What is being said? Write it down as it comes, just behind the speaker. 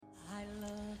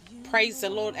Praise the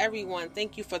Lord, everyone.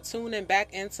 Thank you for tuning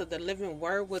back into the Living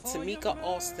Word with Tamika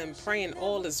Austin. Praying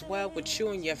all is well with you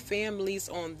and your families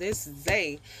on this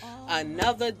day.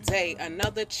 Another day,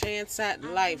 another chance at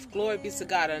life. Glory be to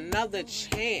God. Another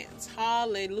chance.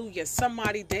 Hallelujah.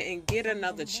 Somebody didn't get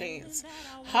another chance.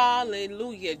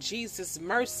 Hallelujah. Jesus'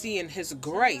 mercy and his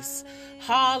grace.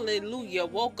 Hallelujah.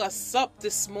 Woke us up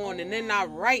this morning in our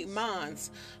right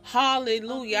minds.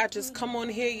 Hallelujah. I just come on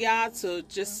here, y'all, to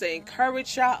just say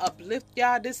encourage y'all, uplift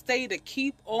y'all this day to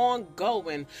keep on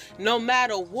going. No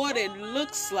matter what it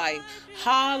looks like.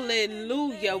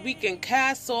 Hallelujah. We can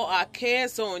cast all our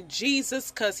cares on Jesus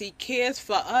because he cares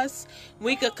for us.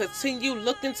 We can continue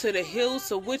looking to the hills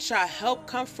to which our help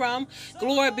come from.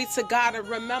 Glory be to God. And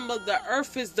remember, the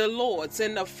earth is the Lord's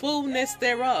and the fullness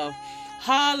thereof.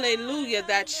 Hallelujah,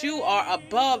 that you are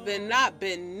above and not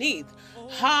beneath.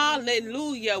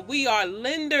 Hallelujah. We are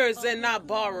lenders and not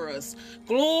borrowers.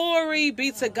 Glory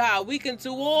be to God. We can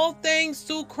do all things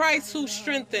through Christ who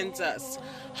strengthens us.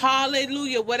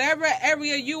 Hallelujah. Whatever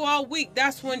area you are weak,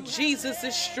 that's when Jesus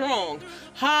is strong.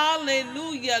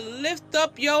 Hallelujah. Lift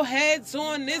up your heads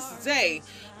on this day.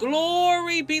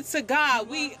 Glory be to God.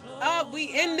 We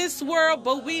in this world,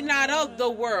 but we not of the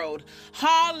world.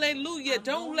 Hallelujah.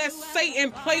 Don't let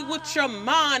Satan play with your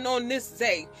mind on this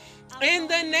day. In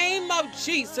the name of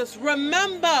Jesus,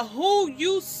 remember who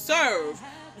you serve.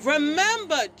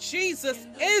 Remember, Jesus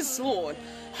is Lord.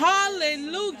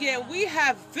 Hallelujah. We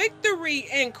have victory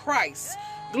in Christ.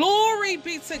 Glory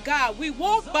be to God. We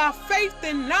walk by faith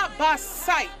and not by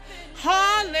sight.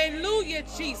 Hallelujah,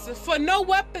 Jesus. For no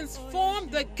weapons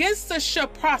formed against us shall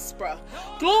prosper.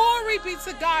 Glory be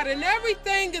to God. And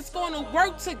everything is going to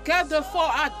work together for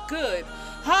our good.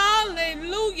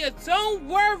 Hallelujah. Don't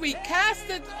worry. Cast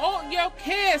all your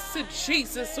cares to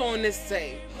Jesus on this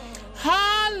day.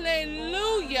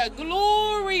 Hallelujah.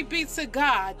 Glory be to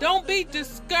God. Don't be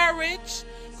discouraged.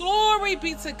 Glory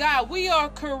be to God. We are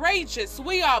courageous.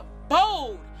 We are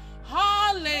bold.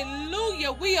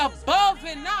 Hallelujah. We are above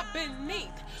and not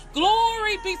beneath.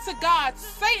 Glory be to God.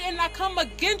 Satan, I come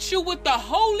against you with the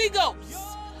Holy Ghost.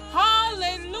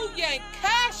 Hallelujah. And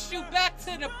cast you back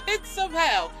to the pits of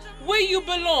hell where you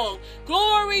belong.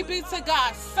 Glory be to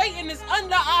God. Satan is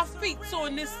under our feet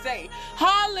on this day.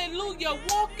 Hallelujah.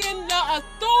 Walk in the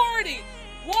authority.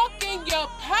 Walk in your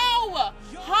power.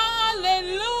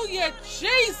 Hallelujah.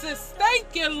 Jesus,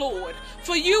 thank you, Lord,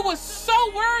 for you are so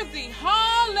worthy.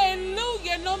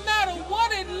 Hallelujah. No matter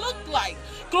what it looked like.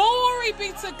 Glory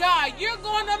be to God. You're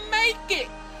going to make it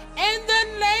in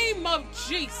the name of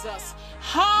Jesus.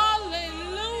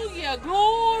 Hallelujah.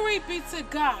 Glory be to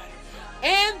God.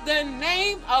 In the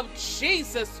name of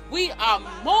Jesus, we are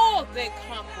more than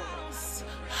conquerors.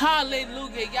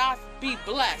 Hallelujah. Y'all be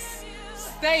blessed.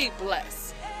 Stay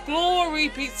blessed. Glory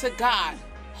be to God.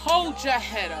 Hold your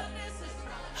head up.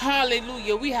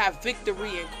 Hallelujah. We have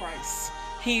victory in Christ.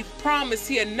 He promised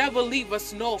he'll never leave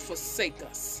us nor forsake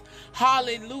us.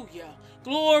 Hallelujah.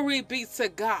 Glory be to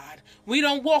God. We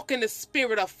don't walk in the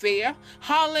spirit of fear.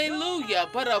 Hallelujah.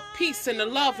 But of peace and the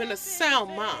love and a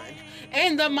sound mind.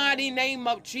 In the mighty name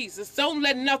of Jesus. Don't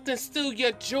let nothing steal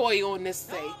your joy on this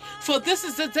day. For this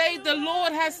is the day the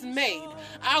Lord has made.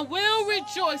 I will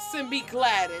rejoice and be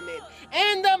glad in it.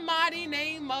 In the mighty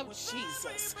name of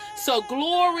Jesus. So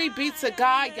glory be to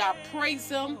God. Y'all praise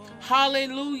him.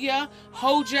 Hallelujah.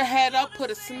 Hold your head up. Put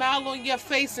a smile on your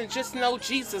face and just know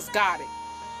Jesus got it.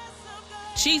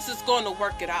 Jesus going to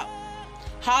work it out.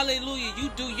 Hallelujah. You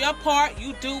do your part.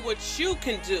 You do what you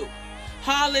can do.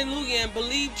 Hallelujah. And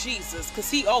believe Jesus, because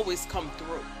he always come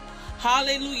through.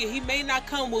 Hallelujah. He may not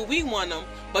come where we want him,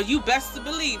 but you best to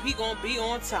believe he going to be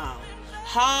on time.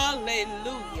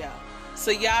 Hallelujah.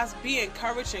 So y'all be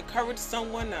encouraged. Encourage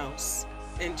someone else.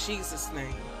 In Jesus'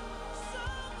 name.